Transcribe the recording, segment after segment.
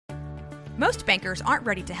Most bankers aren't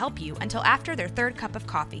ready to help you until after their third cup of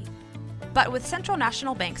coffee. But with Central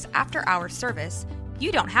National Bank's after-hours service,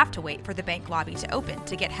 you don't have to wait for the bank lobby to open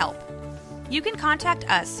to get help. You can contact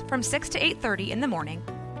us from 6 to 8:30 in the morning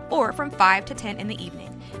or from 5 to 10 in the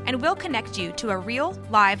evening, and we'll connect you to a real,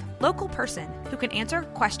 live, local person who can answer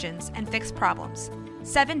questions and fix problems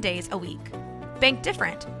 7 days a week. Bank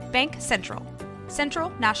different. Bank Central. Central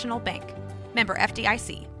National Bank. Member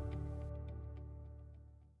FDIC.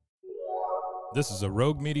 This is a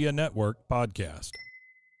Rogue Media Network podcast.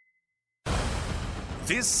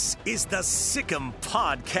 This is the Sick'em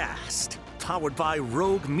Podcast, powered by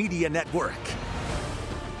Rogue Media Network.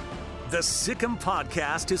 The Sick'em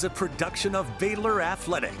Podcast is a production of Baylor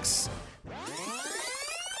Athletics.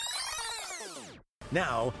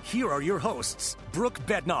 Now, here are your hosts, Brooke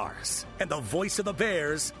Bednarz and the voice of the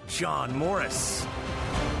Bears, John Morris.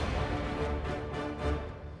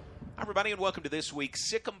 Hi, everybody, and welcome to this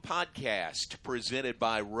week's Sick'em Podcast, presented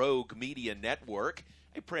by Rogue Media Network,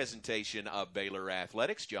 a presentation of Baylor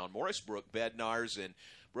Athletics. John Morris, Brooke Bednarz, and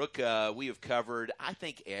Brooke, we have covered, I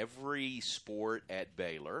think, every sport at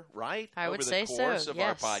Baylor, right? I would say so, over the course of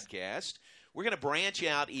yes. our podcast. We're going to branch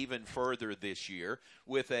out even further this year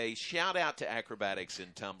with a shout-out to acrobatics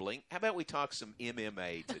and tumbling. How about we talk some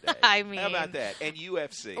MMA today? I mean, how about that? And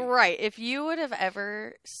UFC. Right. If you would have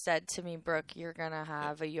ever said to me, Brooke, you're going to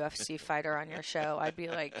have a UFC fighter on your show, I'd be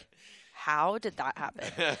like, how did that happen?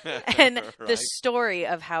 And right. The story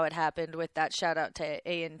of how it happened with that shout-out to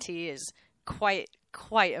A&T is quite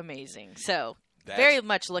amazing. So very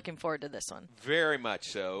much looking forward to this one. Very much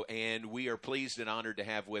so, and we are pleased and honored to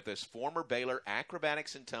have with us former Baylor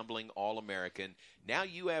acrobatics and tumbling All-American, now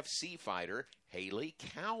UFC fighter, Hailey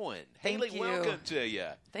Cowan. Thank Hailey, you. welcome to you.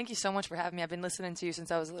 Thank you so much for having me. I've been listening to you since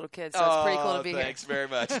I was a little kid, so it's pretty cool to be here. Thanks very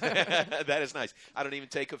much. That is nice. I don't even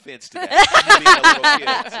take offense to that. You being a little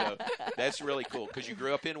kid, so that's really cool because you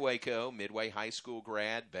grew up in Waco, Midway High School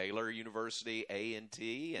grad, Baylor University,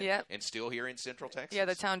 A&T, and still here in Central Texas. Yeah,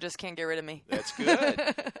 the town just can't get rid of me. That's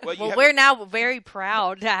good. Well, we're now very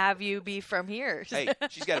proud to have you be from here. Hey,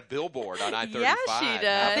 she's got a billboard on I-35. Yeah, she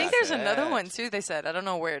does. I think there's another one, too, they said. I don't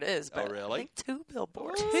know where it is, but really? I think 2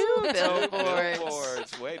 billboards. Two billboards.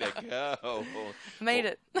 Billboards. Way to go. Made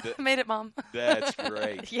it. Made it, Mom. That's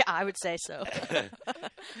great. Yeah, I would say so.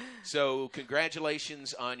 So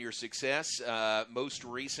congratulations on your success. Most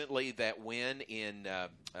recently, that win in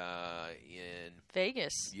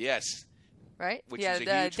Vegas. Yes. Right? Which yeah, is a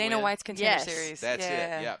the huge Dana win. White's Contender Yes. Series. That's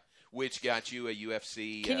yeah. it, yeah. Which got you a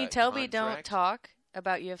UFC Can you tell we don't contract. talk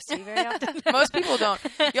about UFC very often? Most people don't.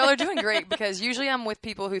 Y'all are doing great because usually I'm with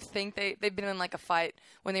people who think they've been in like a fight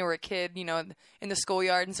when they were a kid, you know, in the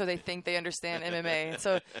schoolyard, and so they think they understand MMA. And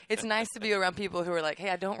so it's nice to be around people who are like, hey,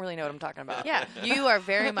 I don't really know what I'm talking about. Yeah, you are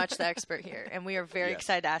very much the expert here, and we are very Yes.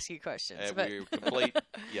 excited to ask you questions. And But we're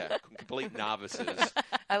complete novices.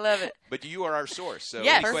 I love it. But you are our source. So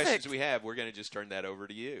Yes. any Perfect. questions we have, we're going to just turn that over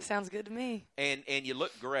to you. Sounds good to me. And you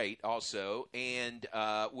look great also, and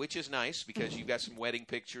which is nice because you've got some wedding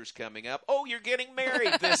pictures coming up. Oh, you're getting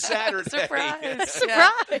married this Saturday. Surprise.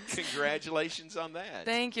 Surprise! Congratulations on that.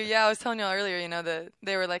 Thank you. Yeah, I was telling y'all earlier, you know,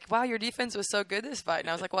 they were like, wow, your defense was so good this fight. And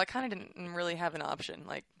I was like, well, I kind of didn't really have an option.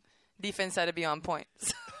 Like, defense had to be on point.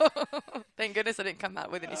 So thank goodness I didn't come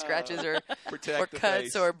out with any scratches or Protect the cuts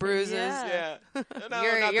face. or bruises. Yeah. Yeah. No,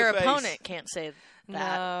 your not your the face. opponent can't say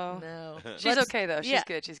that. No. No. She's okay, though. She's yeah.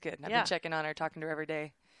 good. She's good. I've Yeah. been checking on her, talking to her every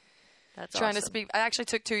day. That's Trying to awesome. speak. I actually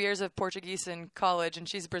took 2 years of Portuguese in college, and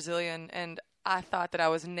she's Brazilian, and I thought that I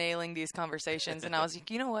was nailing these conversations, and I was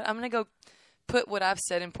like, you know what? I'm going to go put what I've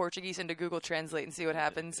said in Portuguese into Google Translate and see what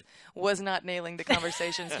happens. Was not nailing the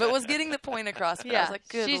conversations, but was getting the point across. But I Yeah, was like,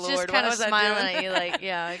 good she's Lord, just what kind of was I smiling doing? at you like,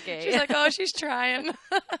 yeah, okay. She's like, oh, she's trying.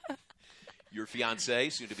 Your fiance,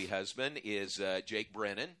 soon-to-be husband, is Jake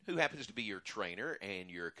Brennan, who happens to be your trainer and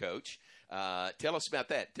your coach. Tell us about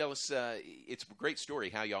that. Tell us, it's a great story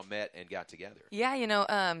how y'all met and got together. Yeah, you know,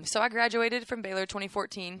 so I graduated from Baylor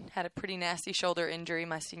 2014, had a pretty nasty shoulder injury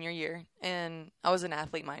my senior year, and I was an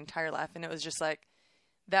athlete my entire life, and it was just like,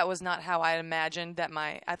 that was not how I imagined that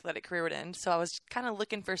my athletic career would end. So I was kind of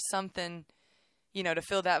looking for something, you know, to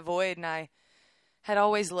fill that void, and I had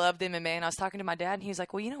always loved MMA, and I was talking to my dad, and he was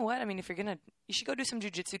like, well, you know what? I mean, if you're going to, you should go do some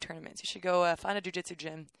jiu-jitsu tournaments. You should go find a jiu-jitsu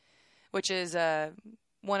gym, which is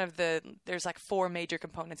one of the, there's like 4 major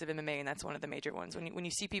components of MMA, and that's one of the major ones. When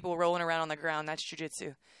you see people rolling around on the ground, that's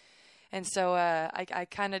jiu-jitsu. And so I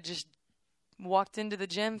kind of just walked into the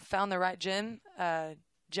gym, found the right gym,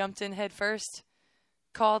 jumped in head first,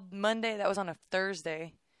 called Monday. That was on a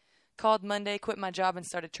Thursday. Called Monday, quit my job, and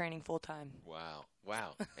started training full-time. Wow.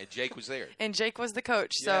 And Jake was there. And Jake was the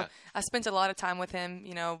coach. So Yeah. I spent a lot of time with him,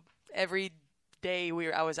 you know, every day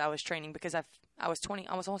I was training because I was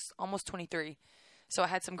almost 23. So I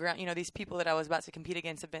had some ground, these people that I was about to compete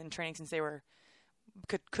against have been training since they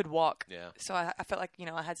could walk. Yeah. So I felt like,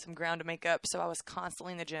 I had some ground to make up. So I was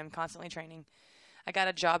constantly in the gym, constantly training. I got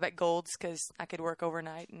a job at Gold's because I could work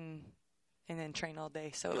overnight and then train all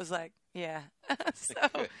day. So it was like, yeah.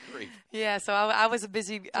 So I was a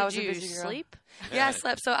busy. Did you girl. sleep? Yeah, I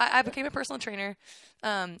slept. So I became a personal trainer.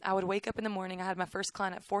 I would wake up in the morning. I had my first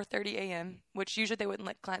client at 4:30 a.m., which usually they wouldn't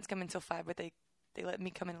let clients come until 5, but they let me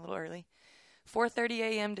come in a little early. 4:30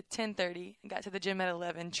 a.m. to 10:30. I got to the gym at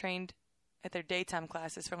 11. Trained at their daytime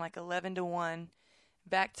classes from like 11 to 1.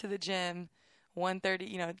 Back to the gym.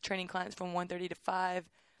 1:30. Training clients from 1:30 to 5.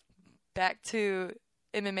 Back to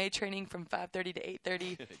MMA training from 5:30 to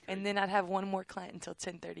 8:30, and then I'd have one more client until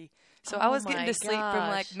 10:30. So I was getting to sleep from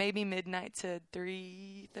like maybe midnight to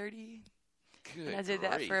 3:30. Good. I did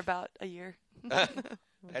that for about a year.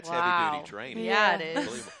 That's heavy duty training. Yeah, it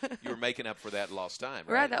is. You were making up for that lost time,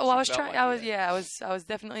 right? Right. Well, I was trying. I was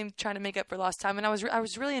definitely trying to make up for lost time, and I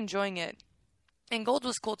was really enjoying it. And Gold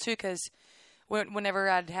was cool too because whenever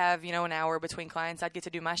I'd have an hour between clients, I'd get to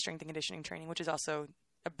do my strength and conditioning training, which is also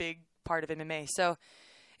a big part of MMA. So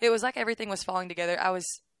it was like everything was falling together.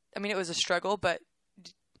 It was a struggle, but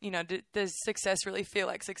does success really feel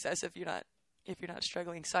like success if you're not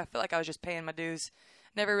struggling? So I felt like I was just paying my dues.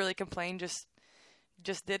 Never really complained,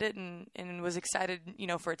 just did it and was excited,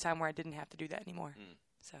 for a time where I didn't have to do that anymore.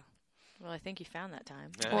 So. Well, I think you found that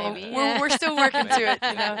time. Maybe. We're still working to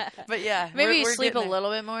it, But yeah. Maybe you sleep a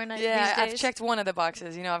little bit more these days. Yeah, I've checked one of the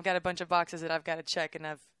boxes. I've got a bunch of boxes that I've got to check, and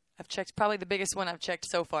I've checked probably the biggest one I've checked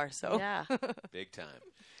so far. So yeah. Big time.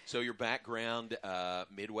 So your background,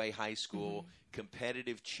 Midway High School,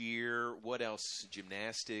 competitive cheer, what else?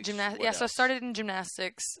 Gymnastics? So I started in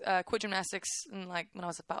gymnastics, quit gymnastics when I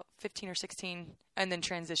was about 15 or 16, and then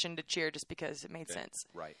transitioned to cheer just because it made sense.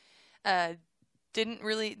 Right. Didn't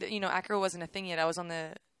really, acro wasn't a thing yet. I was on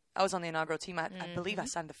the inaugural team. I believe I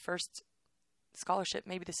signed the first scholarship,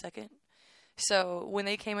 maybe the second. So when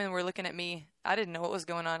they came in and were looking at me, I didn't know what was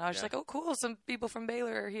going on. I was just like, oh, cool, some people from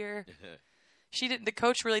Baylor are here. The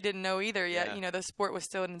coach really didn't know either yet. Yeah. The sport was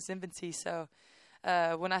still in its infancy. So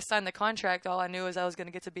when I signed the contract, all I knew was I was going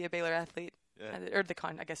to get to be a Baylor athlete. Yeah. Or the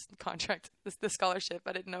contract, the scholarship.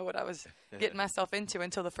 I didn't know what I was getting myself into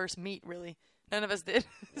until the first meet, really. None of us did.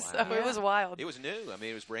 Wow. So it was wild. It was new. I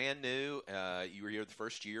mean, it was brand new. You were here the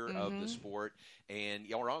first year of the sport, and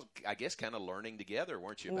y'all were all, I guess, kind of learning together,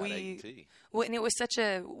 weren't you, about A&T? Well, and it was such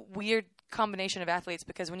a weird combination of athletes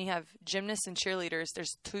because when you have gymnasts and cheerleaders,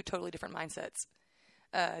 there's two totally different mindsets,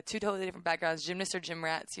 two totally different backgrounds. Gymnasts are gym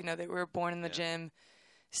rats. They were born in the gym,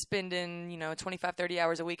 spending, 25, 30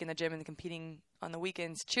 hours a week in the gym and competing on the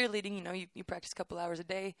weekends. Cheerleading, you practice a couple hours a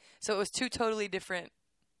day. So it was two totally different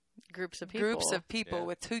groups of people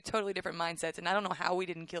with two totally different mindsets, and I don't know how we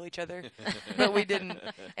didn't kill each other, but we didn't.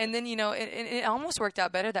 And then it almost worked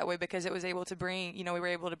out better that way because it was able to bring we were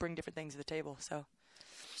able to bring different things to the table.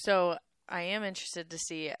 So I am interested to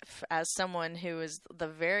see, as someone who is the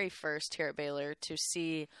very first here at Baylor to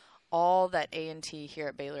see all that A&T here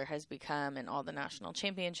at Baylor has become and all the national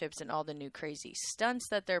championships and all the new crazy stunts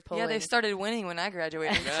that they're pulling. Yeah, they started winning when I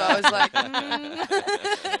graduated, so I was like,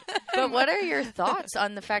 But what are your thoughts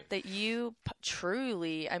on the fact that you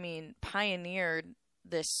truly, pioneered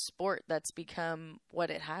this sport that's become what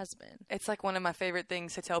it has been? It's like one of my favorite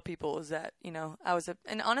things to tell people is that, I was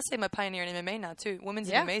and honestly, I'm a pioneer in MMA now too. Women's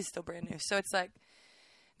MMA is still brand new. So it's like,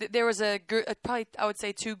 there was probably, I would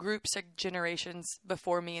say, two groups or generations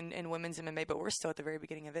before me in women's MMA, but we're still at the very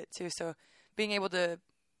beginning of it too. So being able to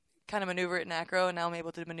kind of maneuver it in acro, and now I'm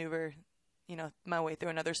able to maneuver, my way through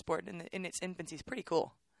another sport in its infancy is pretty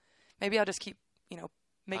cool. Maybe I'll just keep,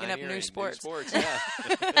 making up new sports. Yeah.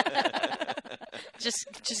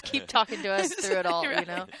 just keep talking to us through it all, Right.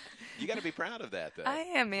 You got to be proud of that, though. I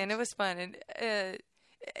am, man. It was fun. And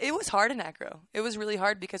it was hard in acro. It was really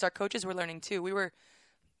hard because our coaches were learning too.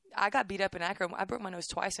 I got beat up in acro. I broke my nose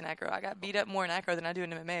twice in acro. I got beat up more in acro than I do in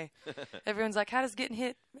MMA. Everyone's like, how does getting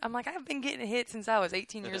hit? I'm like, I've been getting hit since I was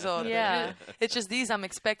 18 years old. Yeah. It's just these I'm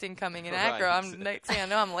expecting coming in acro. Right. Next thing I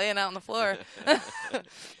know, I'm laying out on the floor.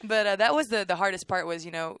 But that was the hardest part was,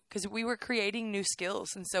 because we were creating new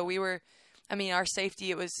skills. And so our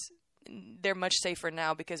safety, they're much safer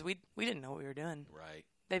now because we didn't know what we were doing. Right.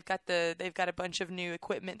 They've got a bunch of new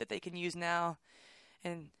equipment that they can use now.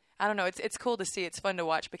 And I don't know. It's cool to see. It's fun to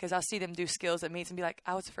watch because I'll see them do skills at meets and be like,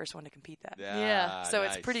 I was the first one to compete that. Yeah. So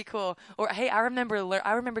nice. it's pretty cool. Or, hey, I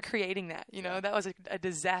remember creating that. That was a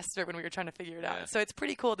disaster when we were trying to figure it out. So it's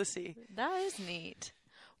pretty cool to see. That is neat.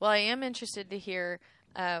 Well, I am interested to hear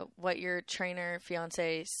what your trainer,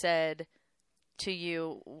 fiance said to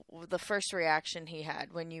you, the first reaction he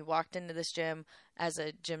had when you walked into this gym as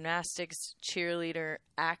a gymnastics, cheerleader,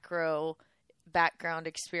 acro background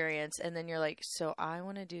experience, and then you're like, so I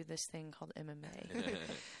want to do this thing called MMA.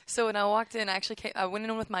 So when I walked in, I went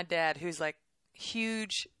in with my dad, who's like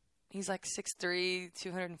huge. He's like 6'3",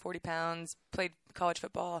 240 pounds, played college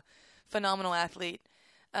football, phenomenal athlete.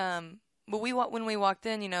 But when we walked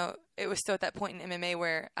in, it was still at that point in MMA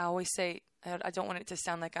where I always say, I don't want it to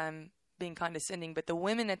sound like I'm being condescending, but the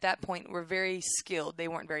women at that point were very skilled. They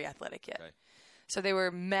weren't very athletic yet. Okay. So they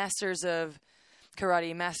were masters of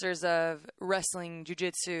karate, masters of wrestling,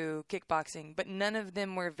 jiu-jitsu, kickboxing, but none of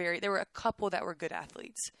them were there were a couple that were good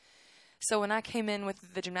athletes. So when I came in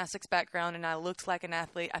with the gymnastics background and I looked like an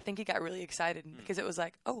athlete, I think he got really excited because it was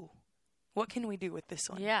like, oh, what can we do with this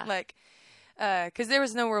one? Yeah. Like, because there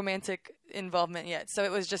was no romantic involvement yet. So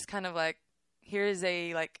it was just kind of like, here's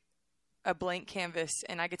a blank canvas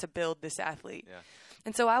and I get to build this athlete. Yeah.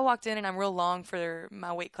 And so I walked in and I'm real long for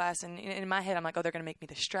my weight class. And in my head, I'm like, oh, they're going to make me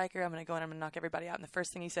the striker. I'm going to go in, I'm going to knock everybody out. And the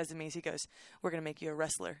first thing he says to me is he goes, we're going to make you a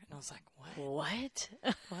wrestler. And I was like, what?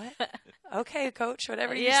 What? Okay, coach,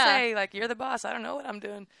 whatever you say. Like, you're the boss. I don't know what I'm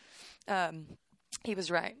doing. He was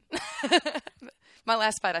right. My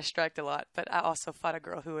last fight, I striked a lot. But I also fought a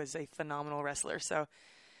girl who was a phenomenal wrestler. So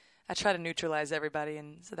I try to neutralize everybody.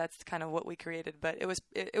 And so that's kind of what we created. But it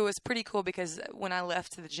was pretty cool because when I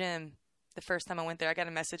left the gym, the first time I went there, I got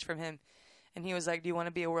a message from him, and he was like, do you want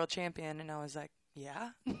to be a world champion? And I was like,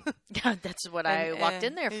 yeah. That's what I walked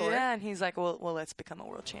in there for. Yeah, and he's like, well, let's become a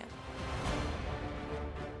world champ.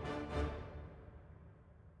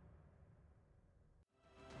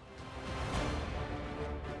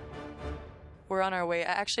 We're on our way.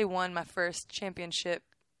 I actually won my first championship,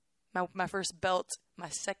 my first belt, my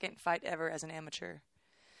second fight ever as an amateur.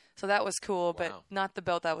 So that was cool, but not the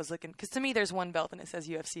belt I was looking. Because to me, there's one belt and it says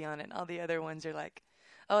UFC on it. And all the other ones are like,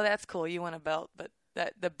 oh, that's cool. You want a belt, but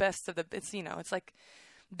the best of it's like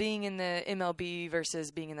being in the MLB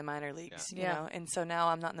versus being in the minor leagues, you know. And so now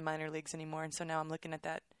I'm not in the minor leagues anymore, and so now I'm looking at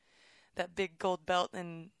that big gold belt,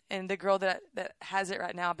 and the girl that has it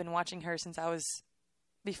right now, I've been watching her since I was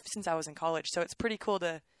in college. So it's pretty cool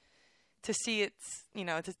to see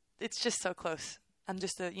it's just so close. I'm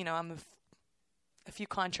just I'm a few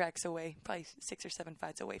contracts away, probably 6 or 7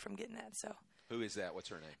 fights away from getting that. So who is that? What's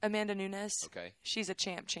her name? Amanda Nunes. Okay. She's a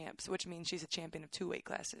champs, which means she's a champion of 2 weight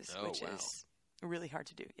classes, which is really hard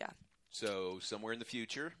to do. Yeah. So somewhere in the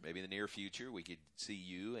future, maybe in the near future, we could see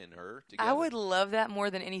you and her together. I would love that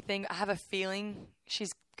more than anything. I have a feeling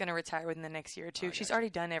she's going to retire within the next year or two. She's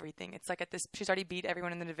already done everything. It's like she's already beat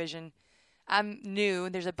everyone in the division. I'm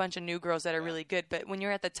new. There's a bunch of new girls that are really good, but when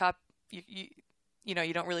you're at the top, you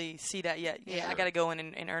don't really see that yet. Yeah, I got to go in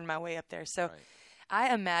and earn my way up there. So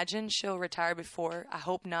I imagine she'll retire before. I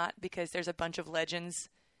hope not, because there's a bunch of legends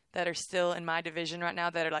that are still in my division right now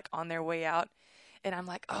that are like on their way out. And I'm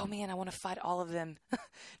like, oh man, I want to fight all of them.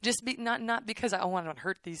 Not because I want to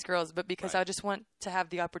hurt these girls, but because I just want to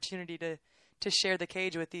have the opportunity to share the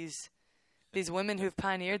cage with these women who've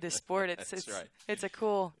pioneered this sport. It's a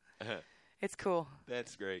cool. It's cool.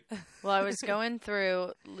 That's great. Well, I was going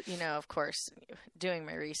through, of course, doing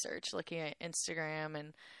my research, looking at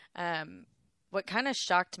Instagram, and what kind of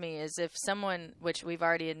shocked me is if someone, which we've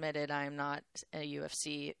already admitted I'm not a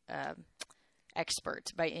UFC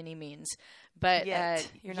expert by any means, but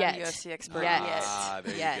you're not a UFC expert yet.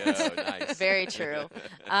 There you go. Nice. Very true.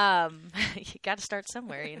 You got to start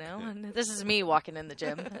somewhere, And this is me walking in the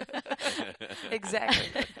gym.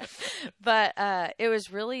 Exactly. But it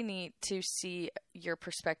was really neat to see your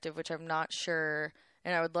perspective, which I'm not sure,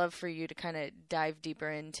 and I would love for you to kind of dive deeper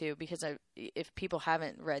into, because if people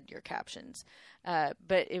haven't read your captions,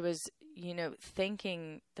 but it was,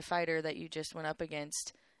 thanking the fighter that you just went up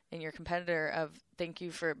against and your competitor of thank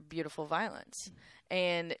you for beautiful violence.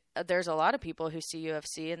 And there's a lot of people who see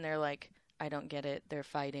UFC and they're like, I don't get it. They're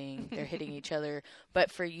fighting. They're hitting each other.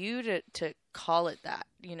 But for you to call it that,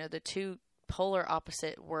 the two polar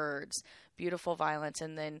opposite words, beautiful violence,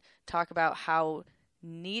 and then talk about how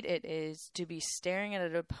neat it is to be staring at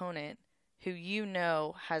an opponent who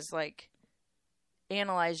has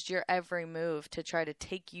analyzed your every move to try to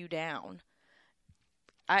take you down.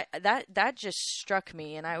 That just struck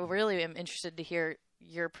me, and I really am interested to hear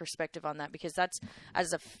your perspective on that, because that's,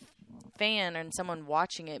 as a fan and someone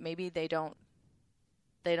watching it, maybe they don't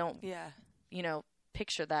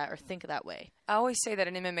picture that or think that way. I always say that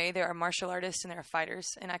in MMA there are martial artists and there are fighters,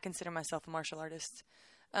 and I consider myself a martial artist.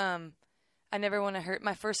 I never want to hurt.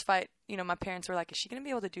 My first fight, my parents were like, is she going to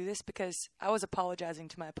be able to do this? Because I was apologizing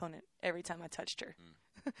to my opponent every time I touched her.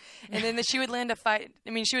 And then she would land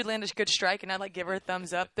she would land a good strike, and I'd like give her a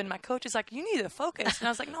thumbs up. Then my coach is like, "You need to focus," and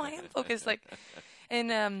I was like, "No, I am focused." Like,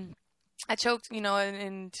 and I choked. In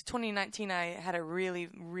 2019, I had a really,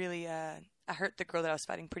 really I hurt the girl that I was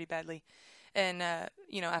fighting pretty badly. And,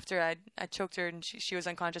 after I choked her and she was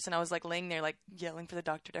unconscious, and I was like laying there, like yelling for the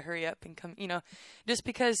doctor to hurry up and come, just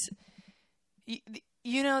because, this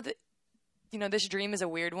dream is a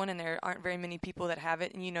weird one, and there aren't very many people that have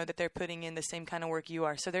it, and you know that they're putting in the same kind of work you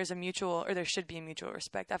are. So there should be a mutual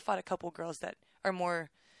respect. I've fought a couple girls that are more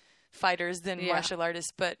fighters than martial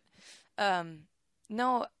artists, but,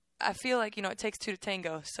 no, I feel like, it takes two to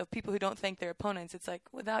tango. So people who don't think they're opponents, it's like,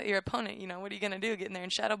 without your opponent, what are you going to do? Get in there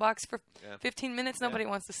and shadow box for 15 minutes? Nobody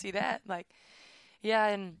wants to see that. Like, yeah,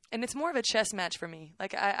 and it's more of a chess match for me.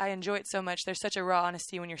 Like, I enjoy it so much. There's such a raw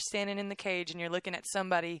honesty when you're standing in the cage and you're looking at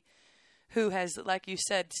somebody who has, like you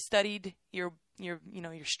said, studied your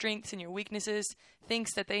strengths and your weaknesses,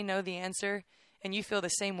 thinks that they know the answer, and you feel the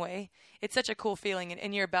same way. It's such a cool feeling,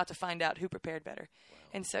 and you're about to find out who prepared better.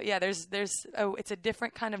 And so, yeah, it's a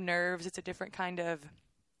different kind of nerves. It's a different kind of,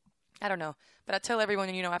 I don't know. But I tell everyone,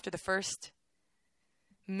 after the first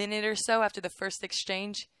minute or so, after the first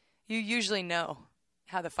exchange, you usually know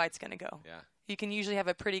how the fight's going to go. Yeah. You can usually have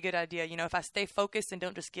a pretty good idea. If I stay focused and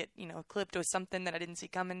don't just get, clipped with something that I didn't see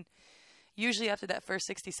coming, usually after that first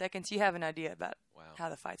 60 seconds, you have an idea about how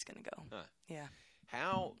the fight's going to go. Huh. Yeah.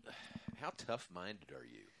 How tough-minded are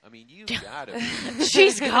you? I mean, you've got to be.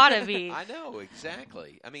 She's got to be. I know,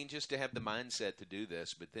 exactly. I mean, just to have the mindset to do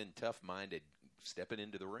this, but then tough-minded stepping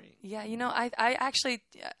into the ring. Yeah,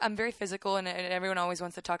 I'm very physical, and everyone always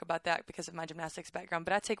wants to talk about that because of my gymnastics background,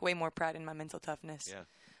 but I take way more pride in my mental toughness.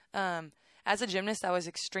 Yeah. As a gymnast, I was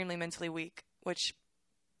extremely mentally weak, which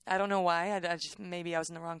I don't know why. Maybe I was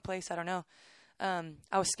in the wrong place. I don't know.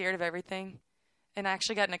 I was scared of everything. And I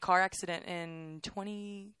actually got in a car accident in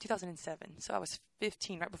 2007. So I was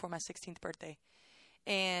 15, right before my 16th birthday.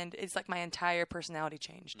 And it's like my entire personality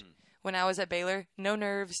changed. When I was at Baylor, no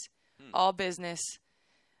nerves, all business.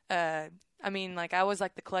 I was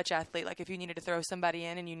like the clutch athlete. Like if you needed to throw somebody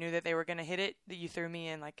in and you knew that they were going to hit it, that you threw me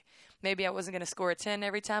in. Like maybe I wasn't going to score a 10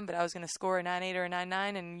 every time, but I was going to score a 9.8 or a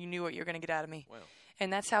 9.9, and you knew what you were going to get out of me. Wow.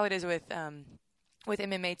 And that's how it is with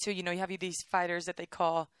MMA too. You have these fighters that they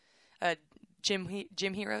call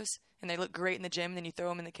gym heroes, and they look great in the gym, and then you throw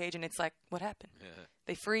them in the cage, and it's like, what happened? Yeah.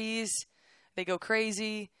 They freeze, they go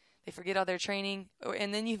crazy, they forget all their training,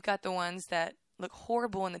 and then you've got the ones that look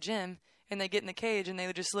horrible in the gym, and they get in the cage, and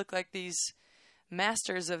they just look like these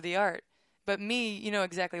masters of the art. But me, you know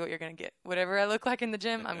exactly what you're going to get. Whatever I look like in the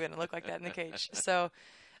gym, I'm going to look like that in the cage. So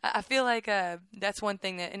I feel like that's one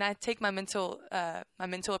thing and I take my mental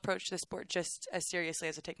approach to the sport just as seriously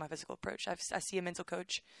as I take my physical approach. I see a mental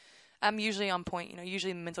coach. I'm usually on point.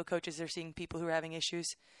 Usually mental coaches are seeing people who are having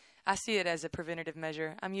issues. I see it as a preventative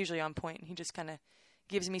measure. I'm usually on point, and he just kind of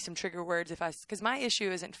gives me some trigger words because my issue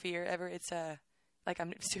isn't fear ever. It's like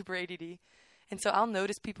I'm super ADD. And so I'll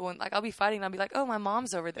notice people, and like I'll be fighting, and I'll be like, "Oh, my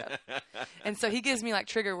mom's over there," and so he gives me like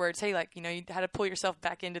trigger words. Hey, like you how to pull yourself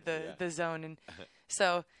back into the zone, and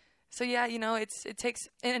so yeah, it takes,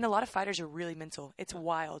 and a lot of fighters are really mental. It's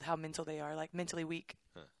wild how mental they are, like mentally weak.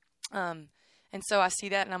 And so I see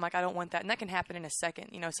that, and I'm like, I don't want that. And that can happen in a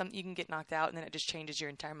second. You can get knocked out, and then it just changes your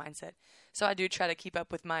entire mindset. So I do try to keep up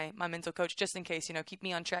with my mental coach just in case, keep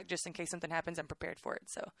me on track just in case something happens. I'm prepared for it.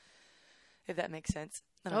 So if that makes sense.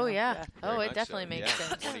 Oh, yeah. Oh, it definitely makes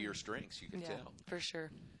sense. One of your strengths, you can tell. For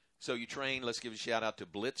sure. So you train, let's give a shout out to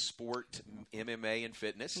Blitz Sport MMA and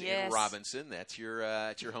Fitness in Robinson. That's your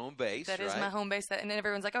home base, That is my home base. And then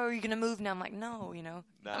everyone's like, "Oh, are you going to move now?" I'm like, "No, Nice.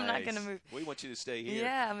 I'm not going to move. We want you to stay here."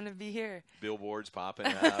 Yeah, I'm going to be here. Billboards popping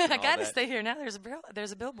up. I got to stay here now.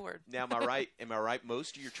 There's a billboard. Now, am I right?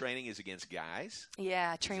 Most of your training is against guys?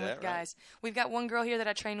 Yeah, I train with guys. We've got one girl here that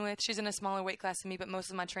I train with. She's in a smaller weight class than me, but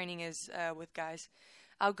most of my training is with guys.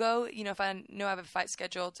 I'll go, if I know I have a fight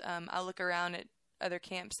scheduled, I'll look around at other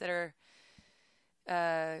camps that are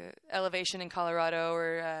Elevation in Colorado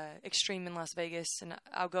or Extreme in Las Vegas, and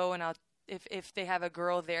I'll go and if they have a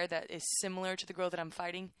girl there that is similar to the girl that I'm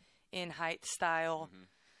fighting in height, style,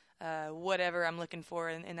 whatever I'm looking for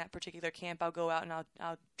in that particular camp, I'll go out and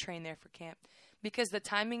I'll train there for camp, because the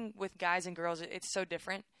timing with guys and girls, it's so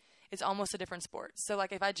different. It's almost a different sport. So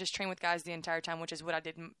like if I just train with guys the entire time, which is what I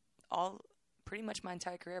did pretty much my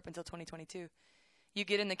entire career up until 2022, you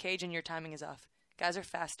get in the cage and your timing is off. Guys are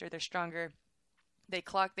faster, they're stronger. They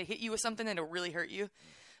hit you with something that'll really hurt you.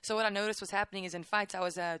 So what I noticed was happening is in fights, I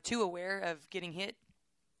was too aware of getting hit.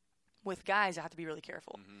 With guys, I have to be really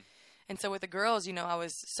careful. Mm-hmm. And so with the girls, I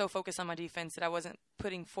was so focused on my defense that I wasn't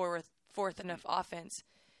putting forth enough offense.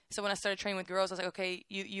 So when I started training with girls, I was like, okay,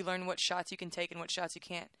 you learn what shots you can take and what shots you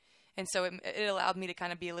can't. And so it allowed me to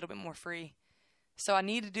kind of be a little bit more free. So I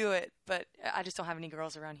need to do it, but I just don't have any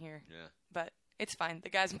girls around here. Yeah. But it's fine. The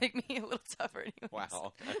guys make me a little tougher anyways.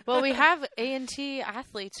 Wow. Well, we have A&T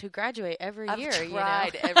athletes who graduate every year. I've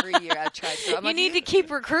tried every year. I've tried. So I'm you need to keep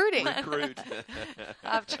recruiting. Recruit.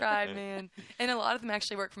 I've tried, man. And a lot of them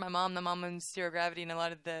actually work for my mom. My mom owns Zero Gravity, and a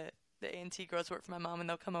lot of the A&T girls work for my mom, and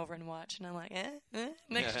they'll come over and watch. And I'm like,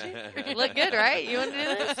 next year. You look good, right? You want to do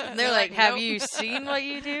this? And they're like, have you seen what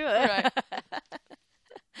you do? Right.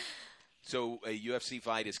 So a UFC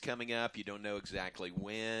fight is coming up. You don't know exactly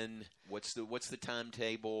when. What's the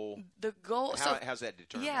timetable? The goal. How's that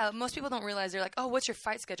determined? Yeah, most people don't realize. They're like, oh, what's your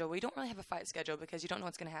fight schedule? Well, you don't really have a fight schedule because you don't know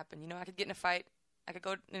what's going to happen. I could get in a fight. I could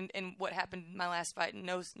go and what happened in my last fight,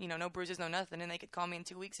 no bruises, no nothing, and they could call me in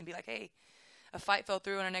 2 weeks and be like, hey, a fight fell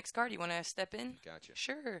through on our next card. You want to step in? Gotcha.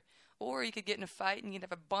 Sure. Or you could get in a fight and you'd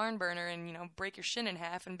have a barn burner and, break your shin in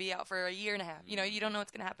half and be out for a year and a half. You don't know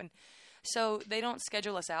what's going to happen. So they don't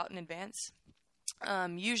schedule us out in advance.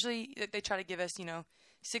 Usually they try to give us,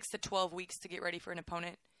 6 to 12 weeks to get ready for an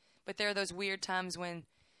opponent. But there are those weird times when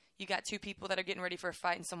you got two people that are getting ready for a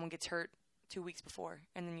fight and someone gets hurt 2 weeks before.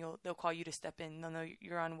 And then they'll call you to step in. They'll know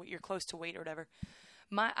you're close to weight or whatever.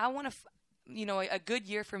 I want to, a good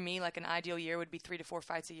year for me, like an ideal year would be 3 to 4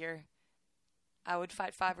 fights a year. I would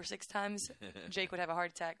fight 5 or 6 times. Jake would have a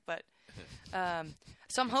heart attack, but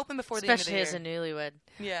so I'm hoping before the end of the year. Especially as a newlywed.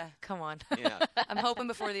 Yeah. Come on. Yeah. I'm hoping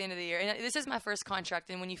before the end of the year. And this is my first contract,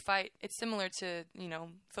 and when you fight, it's similar to,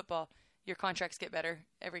 football. Your contracts get better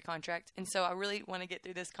every contract. And so I really want to get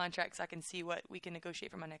through this contract so I can see what we can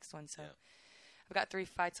negotiate for my next one. So I've got 3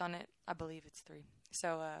 fights on it. I believe it's 3.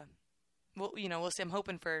 So we'll see. I'm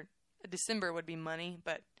hoping for December would be money,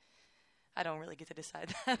 but I don't really get to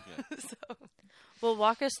decide that. Yeah. So. Well,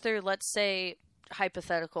 walk us through, let's say,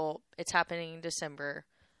 hypothetical, it's happening in December.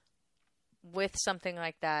 With something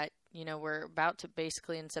like that, we're about to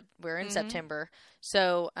basically we're in September.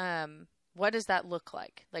 So what does that look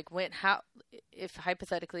like? Like if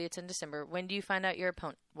hypothetically it's in December, when do you find out your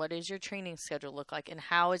opponent? What does your training schedule look like? And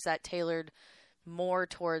how is that tailored more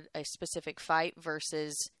toward a specific fight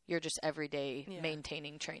versus you're just everyday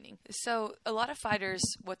maintaining training? So a lot of fighters,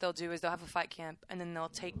 what they'll do is they'll have a fight camp and then they'll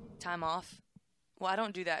take time off. Well, I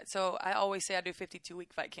don't do that. So I always say I do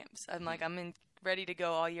 52-week fight camps. I'm like, ready to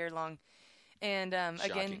go all year long. And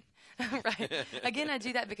again, right. Again, I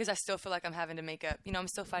do that because I still feel like I'm having to make up. I'm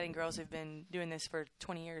still fighting girls who've been doing this for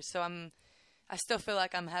 20 years. So I still feel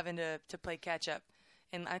like I'm having to play catch up,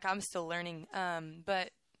 and I'm still learning.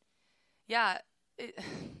 But yeah,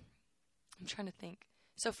 I'm trying to think.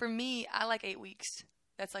 So for me, I like 8 weeks.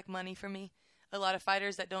 That's like money for me. A lot of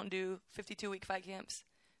fighters that don't do 52-week fight camps,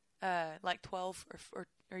 like 12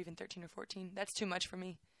 or even 13 or 14. That's too much for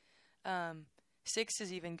me. 6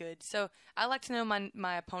 is even good. So I like to know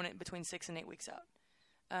my opponent between 6 and 8 weeks out.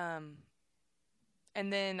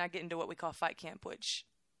 And then I get into what we call fight camp, which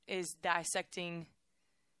is dissecting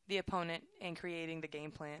the opponent and creating the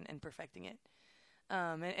game plan and perfecting it.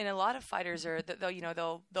 And a lot of fighters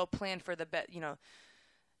they'll plan for the bet.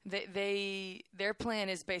 Their plan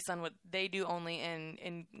is based on what they do only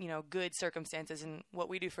in good circumstances. And what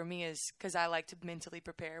we do for me is, because I like to mentally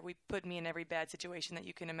prepare, we put me in every bad situation that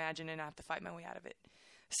you can imagine and I have to fight my way out of it.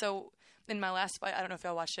 So in my last fight, I don't know if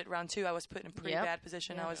y'all watched it, round 2, I was put in a pretty bad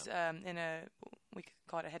position. Yeah. I was we could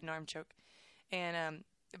call it a head and arm choke. And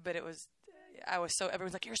but everyone's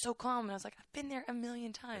like, you're so calm. And I was like, I've been there a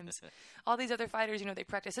million times. All these other fighters, they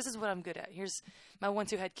practice. This is what I'm good at. Here's my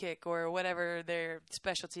 1-2 head kick or whatever their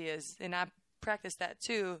specialty is. And I practice that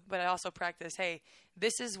too, but I also practice, hey,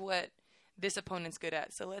 this is what this opponent's good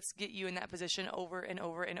at. So let's get you in that position over and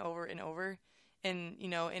over and over and over. And,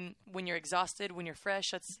 and when you're exhausted, when you're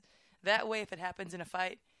fresh, that way if it happens in a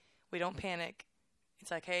fight, we don't panic.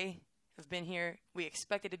 It's like, hey, I've been here. We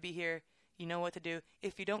expected to be here. You know what to do.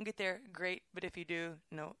 If you don't get there, great. But if you do,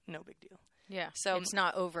 no big deal. Yeah. So it's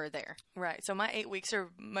not over there. Right. So my 8 weeks are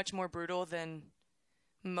much more brutal than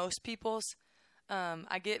most people's.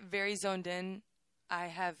 I get very zoned in. I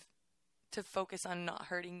have to focus on not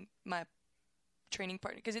hurting my training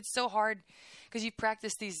partner because it's so hard because you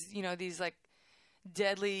practice these like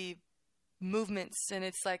deadly movements and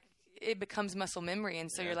it's like it becomes muscle memory.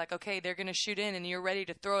 And so you're like, okay, they're going to shoot in and you're ready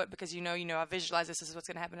to throw it because I visualize this is what's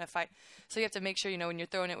going to happen in a fight. So you have to make sure, when you're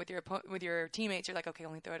throwing it with your teammates, you're like, okay,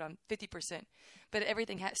 only throw it on 50%. But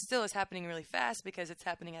everything still is happening really fast because it's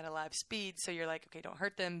happening at a live speed. So you're like, okay, don't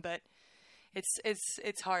hurt them. But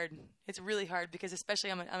it's hard. It's really hard because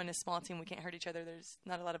especially I'm in a small team. We can't hurt each other. There's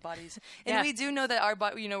not a lot of bodies. And we do know that our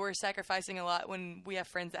we're sacrificing a lot when we have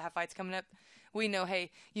friends that have fights coming up. we know,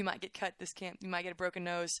 hey, you might get cut this camp, you might get a broken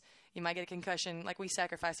nose, you might get a concussion. Like, we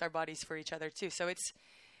sacrifice our bodies for each other too. So it's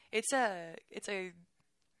a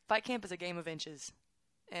fight camp is a game of inches,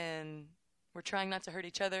 and we're trying not to hurt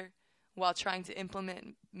each other while trying to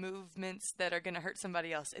implement movements that are going to hurt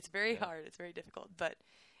somebody else. It's very hard. It's very difficult, but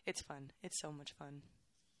it's fun. It's so much fun.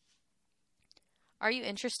 Are you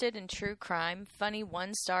interested in true crime, funny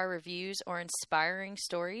one-star reviews, or inspiring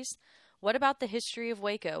stories? What about the history of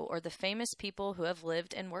Waco or the famous people who have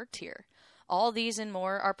lived and worked here? All these and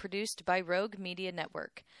more are produced by Rogue Media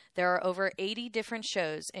Network. There are over 80 different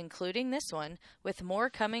shows, including this one, with more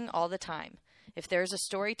coming all the time. If there's a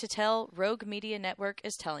story to tell, Rogue Media Network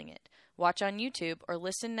is telling it. Watch on YouTube or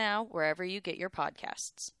listen now wherever you get your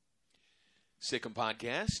podcasts. Sick'em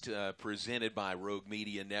Podcast, presented by Rogue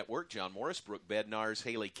Media Network. John Morris, Brooke Bednarz,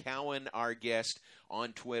 Hailey Cowan, our guest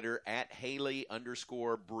on Twitter, at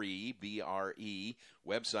Hailey_Bree, B-R-E.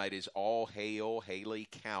 Website is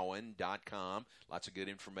allhailhaleycowan.com. Lots of good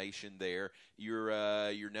information there.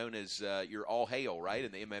 You're known as, you're All Hail, right,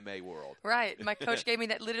 in the MMA world? Right. My coach gave me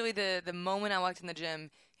that literally the moment I walked in the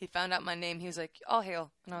gym. He found out my name. He was like, All Hail.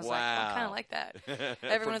 And I was like, I kind of like that.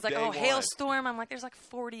 Everyone was like, oh, Hailstorm. I'm like, there's like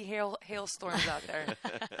 40 hailstorms out there.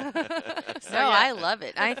 So, yeah. I love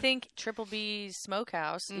it. I think Triple B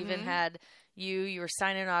Smokehouse even had you were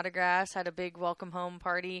signing autographs, had a big welcome home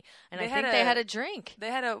party, and they had a drink. They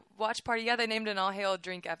had a watch party. Yeah, they named an All Hail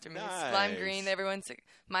drink after me. Nice. It's lime green.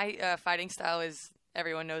 My fighting style is,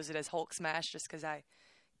 everyone knows it as Hulk Smash, just because I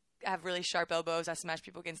have really sharp elbows. I smash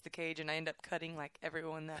people against the cage, and I end up cutting like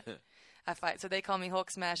everyone that I fight. So they call me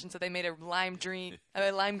Hulk Smash, and so they made a lime green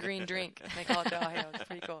drink. And they call it the All Hail. It's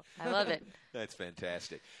pretty cool. I love it. That's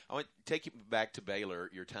fantastic. I want to take you back to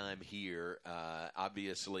Baylor. Your time here,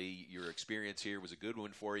 obviously, your experience here was a good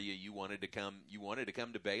one for you. You wanted to come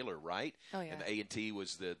to Baylor, right? Oh yeah. And A&T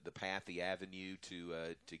was the path, the avenue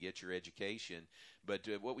to get your education. But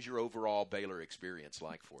what was your overall Baylor experience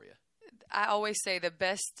like for you? I always say the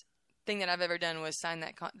best thing that I've ever done was sign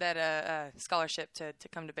that scholarship to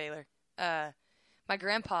come to Baylor. My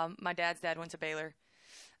grandpa, my dad's dad, went to Baylor.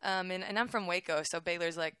 And I'm from Waco, so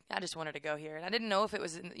Baylor's like, I just wanted to go here. And I didn't know if it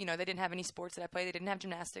was, they didn't have any sports that I played. They didn't have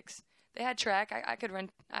gymnastics. They had track. I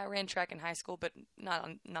ran track in high school, but not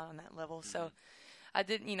on that level. So I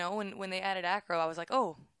didn't, when they added acro, I was like,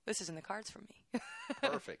 oh, this is in the cards for me.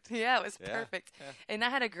 Perfect. Yeah, it was perfect. Yeah. And I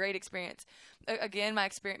had a great experience. Again, my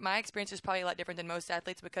experience was probably a lot different than most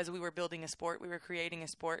athletes because we were building a sport. We were creating a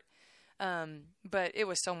sport. But it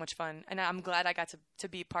was so much fun, and I'm glad I got to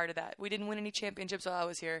be part of that. We didn't win any championships while I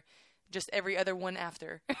was here, just every other one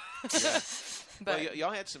after. But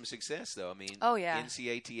y'all had some success, though. I mean,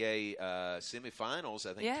 NCAA semifinals,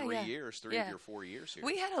 I think 3 or 4 years here.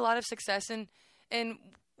 We had a lot of success, and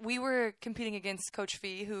we were competing against Coach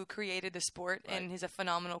Fee, who created the sport, and he's a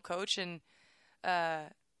phenomenal coach. And I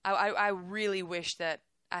really wish that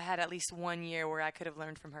I had at least 1 year where I could have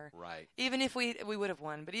learned from her. Right. Even if we would have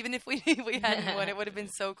won, but even if we hadn't won, it would have been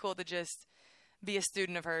so cool to just be a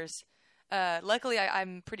student of hers. Luckily,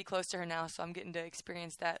 I'm pretty close to her now, so I'm getting to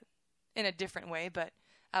experience that in a different way. But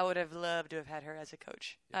I would have loved to have had her as a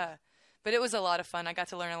coach. Yeah. But it was a lot of fun. I got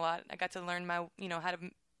to learn a lot. I got to learn how to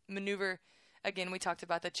maneuver. Again, we talked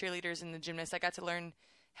about the cheerleaders and the gymnasts. I got to learn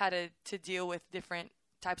how to deal with different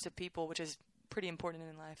types of people, which is pretty important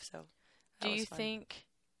in life. So, do you think?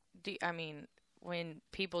 When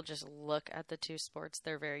people just look at the two sports,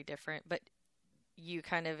 they're very different. But you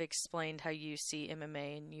kind of explained how you see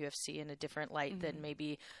MMA and UFC in a different light than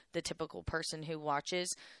maybe the typical person who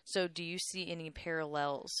watches. So do you see any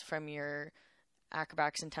parallels from your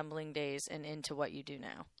acrobatics and tumbling days and into what you do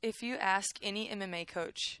now? If you ask any MMA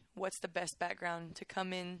coach what's the best background to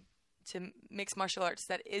come in to mixed martial arts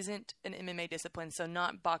that isn't an MMA discipline, so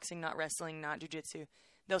not boxing, not wrestling, not jiu-jitsu,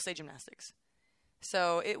 they'll say gymnastics.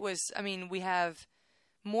 So it was, we have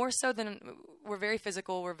more so than, we're very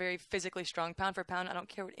physical, we're very physically strong. Pound for pound, I don't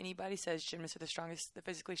care what anybody says, gymnasts are the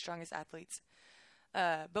physically strongest athletes.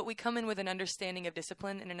 But we come in with an understanding of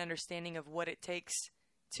discipline and an understanding of what it takes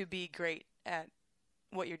to be great at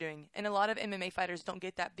what you're doing. And a lot of MMA fighters don't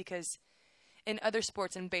get that because in other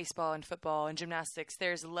sports, in baseball and football and gymnastics,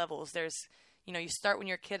 there's levels. There's, you start when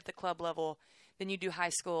you're a kid at the club level, then you do high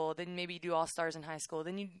school, then maybe you do all-stars in high school,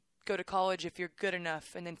 then you go to college if you're good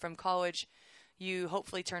enough, and then from college you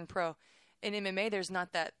hopefully turn pro. In MMA, there's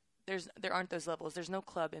not that. There aren't those levels. There's no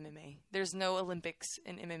club MMA. There's no Olympics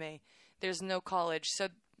in MMA. There's no college. So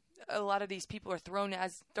a lot of these people are thrown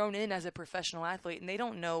in as a professional athlete, and they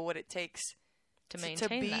don't know what it takes to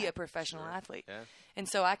be a professional athlete. Yeah. And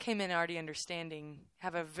so I came in already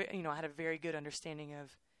had a very good understanding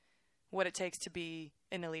of what it takes to be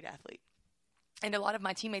an elite athlete. And a lot of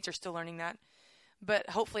my teammates are still learning that. But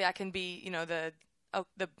hopefully I can be,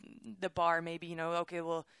 the bar maybe, okay,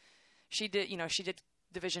 well, she did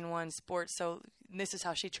Division I sports, so this is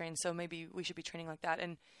how she trains, so maybe we should be training like that.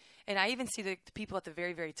 And I even see the people at the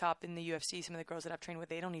very, very top in the UFC, some of the girls that I've trained with,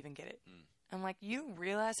 they don't even get it. I'm like, you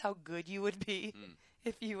realize how good you would be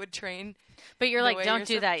if you would train. But you're like, don't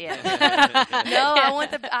do that yet. No,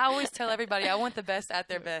 I always tell everybody, I want the best at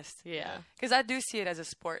their best. Yeah. Because I do see it as a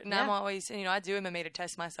sport. And I'm always, I do MMA to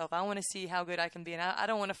test myself. I want to see how good I can be. And I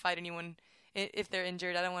don't want to fight anyone if they're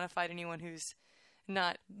injured. I don't want to fight anyone who's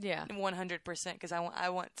not 100% because I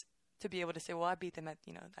want to be able to say, well, I beat them at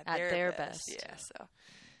their best. Yeah, so.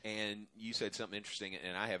 And you said something interesting,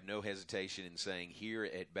 and I have no hesitation in saying here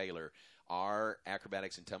at Baylor, our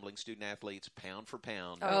acrobatics and tumbling student athletes, pound for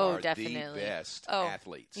pound, are definitely the best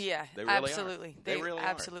athletes. Yeah, they really absolutely. Are. They really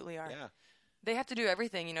absolutely are. Yeah. They have to do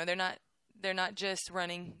everything. They're not just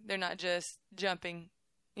running. They're not just jumping.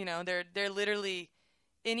 They're literally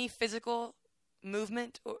any physical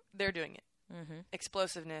movement. They're doing it. Mm-hmm.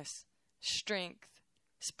 Explosiveness, strength,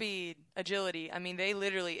 speed, agility. I mean, they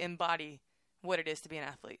literally embody what it is to be an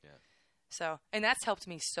athlete. Yeah. So, and that's helped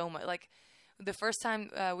me so much. Like the first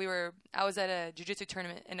time I was at a jiu-jitsu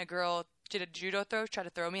tournament and a girl did a judo throw, tried to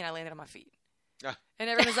throw me, and I landed on my feet. And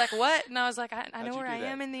everyone's like, what? And I was like, I know where I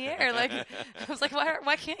am in the air. Like, I was like,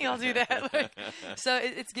 why can't y'all do that? Like, so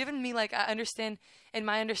it's given me, like, I understand, and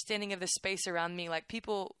my understanding of the space around me, like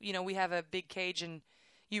people, we have a big cage and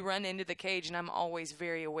you run into the cage and I'm always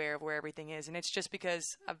very aware of where everything is. And it's just because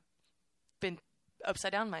I've been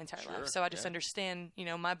upside down my entire life. So I just understand,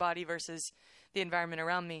 my body versus the environment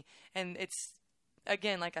around me. And it's,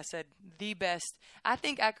 again, like I said, the best. I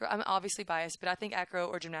think I'm obviously biased, but I think acro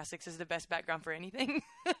or gymnastics is the best background for anything.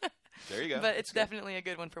 There you go. But it's definitely a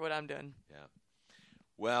good one for what I'm doing. Yeah.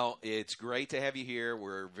 Well, it's great to have you here.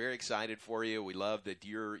 We're very excited for you. We love that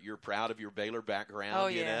you're proud of your Baylor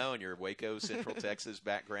background, and your Waco, Central Texas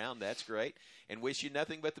background. That's great. And wish you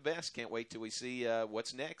nothing but the best. Can't wait till we see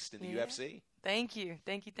what's next in the UFC. Thank you.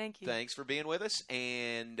 Thanks for being with us,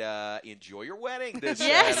 and enjoy your wedding this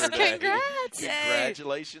yes, Saturday. Congrats.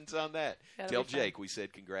 Congratulations on that. Tell Jake we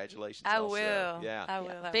said congratulations. I also. will. Yeah. I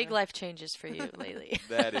will. Big life changes for you lately.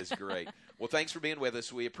 That is great. Well, thanks for being with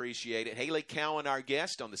us. We appreciate it. Hailey Cowan, our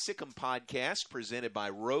guest on the Sikkim podcast, presented by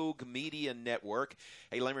Rogue Media Network.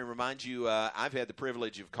 Hey, let me remind you, I've had the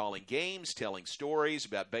privilege of calling games, telling stories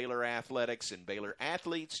about Baylor athletics and Baylor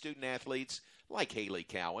athletes, student athletes, like Hailey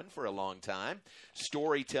Cowan for a long time.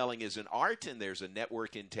 Storytelling is an art, and there's a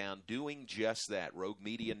network in town doing just that. Rogue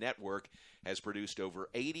Media Network has produced over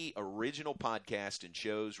 80 original podcasts and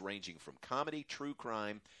shows ranging from comedy, true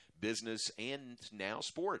crime, business, and now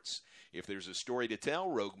sports. If there's a story to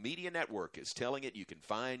tell, Rogue Media Network is telling it. You can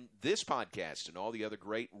find this podcast and all the other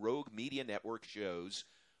great Rogue Media Network shows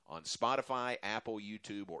on Spotify, Apple,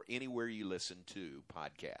 YouTube, or anywhere you listen to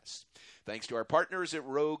podcasts. Thanks to our partners at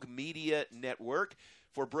Rogue Media Network.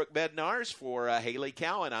 For Brooke Bednarz, for Hailey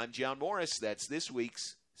Cowan, I'm John Morris. That's this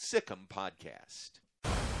week's Sikkim Podcast.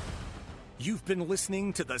 You've been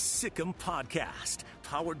listening to the Sikkim Podcast,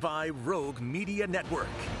 powered by Rogue Media Network.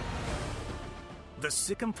 The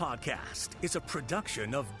Sikkim Podcast is a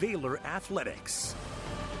production of Baylor Athletics.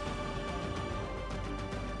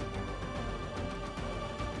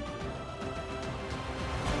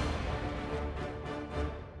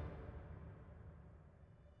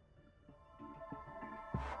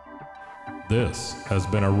 This has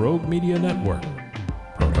been a Rogue Media Network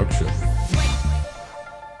production.